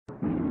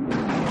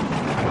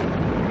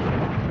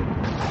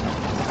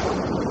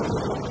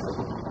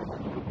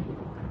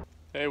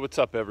Hey, what's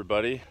up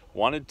everybody?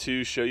 Wanted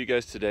to show you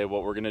guys today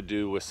what we're gonna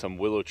do with some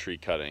willow tree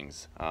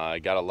cuttings. I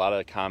got a lot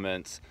of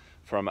comments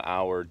from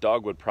our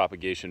dogwood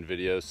propagation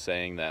videos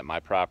saying that my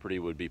property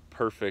would be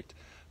perfect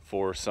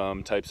for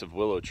some types of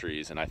willow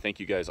trees, and I thank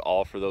you guys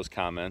all for those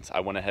comments. I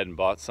went ahead and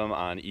bought some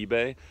on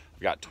eBay. I've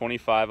got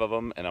 25 of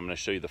them, and I'm gonna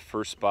show you the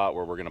first spot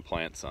where we're gonna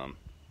plant some.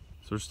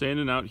 So we're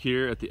standing out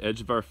here at the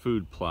edge of our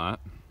food plot.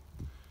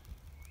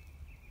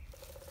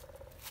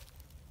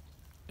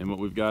 And what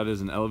we've got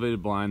is an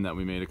elevated blind that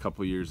we made a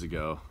couple years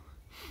ago.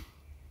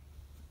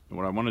 And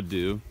what I want to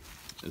do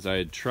is I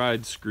had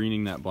tried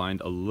screening that blind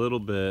a little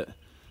bit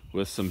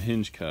with some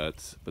hinge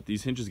cuts, but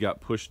these hinges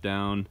got pushed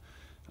down.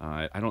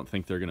 I don't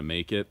think they're going to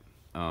make it.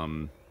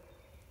 And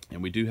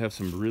we do have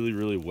some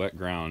really wet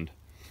ground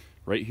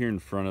right here in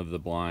front of the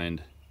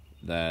blind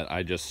that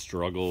I just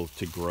struggle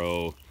to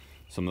grow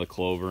some of the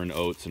clover and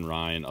oats and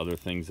rye and other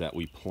things that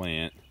we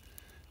plant.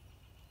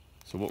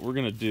 So what we're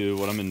going to do,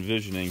 what I'm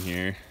envisioning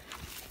here,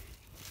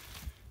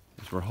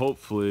 we're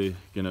hopefully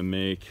gonna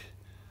make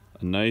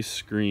a nice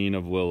screen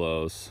of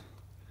willows.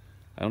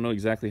 I don't know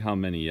exactly how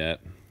many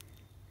yet.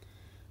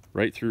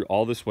 Right through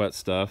all this wet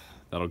stuff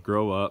that'll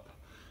grow up,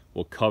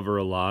 will cover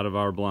a lot of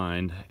our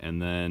blind,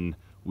 and then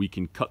we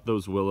can cut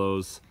those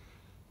willows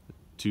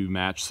to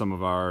match some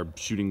of our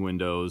shooting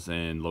windows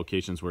and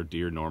locations where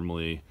deer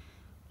normally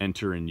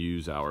enter and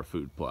use our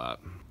food plot.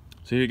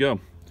 So here you go.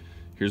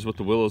 Here's what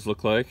the willows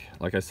look like.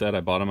 Like I said,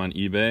 I bought them on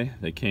eBay.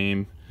 They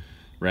came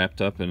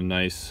wrapped up in a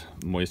nice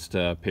moist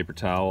paper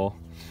towel,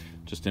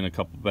 just in a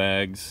couple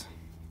bags,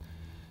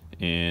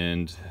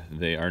 and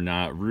they are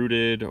not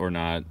rooted or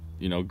not,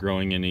 you know,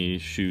 growing any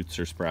shoots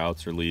or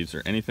sprouts or leaves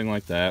or anything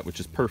like that,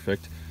 which is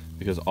perfect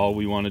because all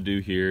we want to do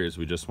here is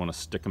we just want to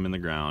stick them in the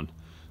ground.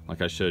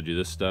 Like I showed you,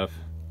 this stuff,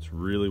 it's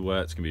really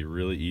wet. It's gonna be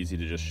really easy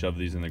to just shove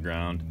these in the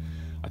ground.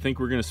 I think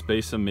we're gonna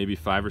space them maybe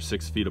 5 or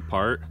 6 feet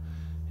apart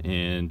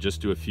and just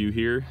do a few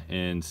here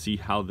and see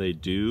how they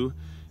do.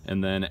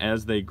 And then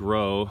as they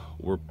grow,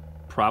 we're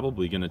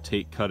probably going to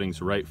take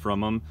cuttings right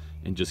from them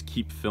and just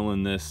keep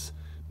filling this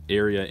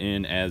area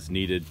in as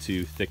needed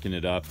to thicken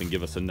it up and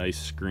give us a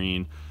nice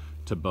screen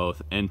to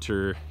both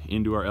enter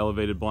into our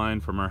elevated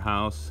blind from our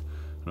house.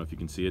 I don't know if you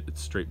can see it,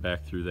 it's straight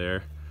back through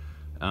there,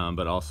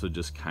 but also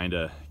just kind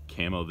of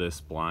camo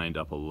this blind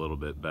up a little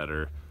bit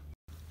better.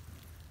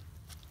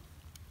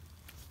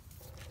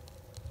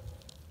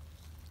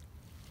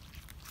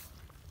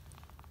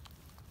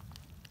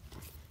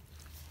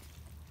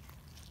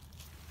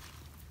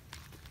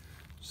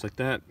 Just like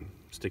that,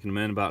 sticking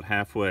them in about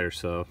halfway or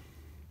so.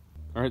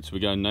 All right, so we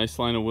got a nice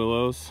line of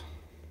willows.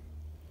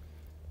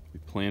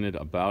 We planted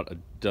about a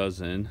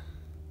dozen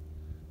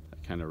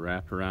that kind of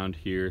wrap around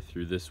here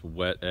through this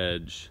wet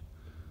edge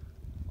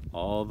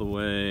all the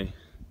way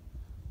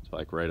to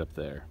like right up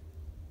there,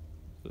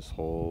 this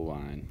whole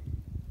line.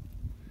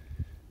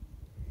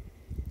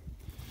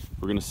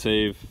 We're gonna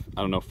save,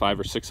 I don't know, 5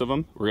 or 6 of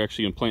them. We're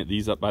actually gonna plant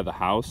these up by the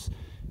house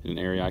in an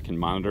area I can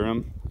monitor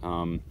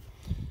them.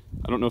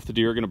 I don't know if the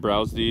deer are going to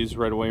browse these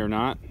right away or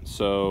not,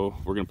 so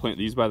we're going to plant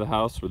these by the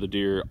house where the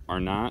deer are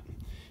not,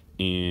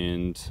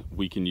 and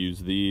we can use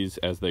these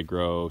as they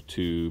grow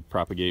to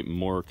propagate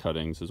more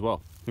cuttings as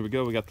well. Here we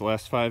go, we got the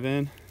last 5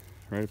 in,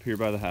 right up here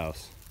by the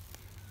house.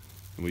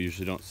 And we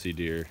usually don't see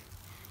deer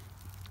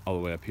all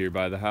the way up here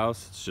by the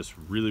house. It's just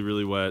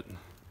really wet,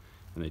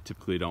 and they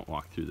typically don't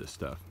walk through this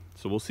stuff.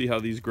 So we'll see how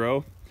these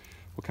grow.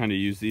 We'll kind of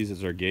use these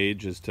as our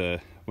gauge as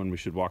to when we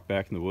should walk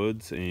back in the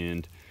woods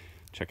and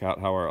check out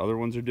how our other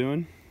ones are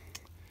doing,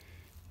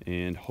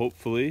 and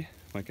hopefully,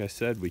 like I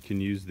said, we can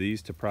use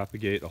these to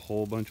propagate a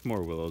whole bunch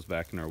more willows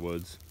back in our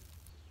woods.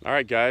 All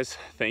right guys,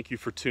 thank you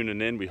for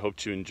tuning in. We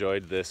hope you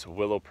enjoyed this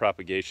willow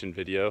propagation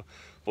video.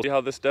 We'll see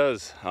how this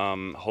does.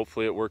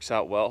 Hopefully it works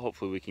out well.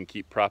 Hopefully we can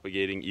keep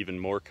propagating even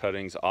more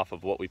cuttings off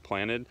of what we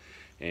planted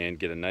and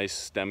get a nice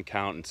stem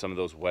count in some of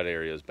those wet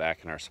areas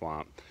back in our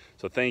swamp.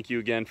 So thank you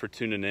again for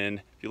tuning in.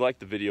 If you liked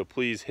the video,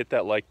 please hit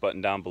that like button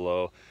down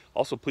below.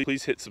 Also,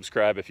 please hit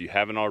subscribe if you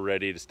haven't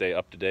already to stay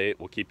up to date.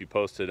 We'll keep you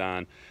posted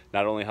on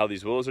not only how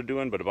these willows are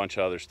doing, but a bunch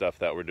of other stuff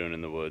that we're doing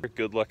in the woods.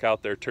 Good luck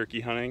out there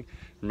turkey hunting.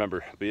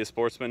 Remember, be a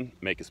sportsman,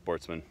 make a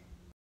sportsman.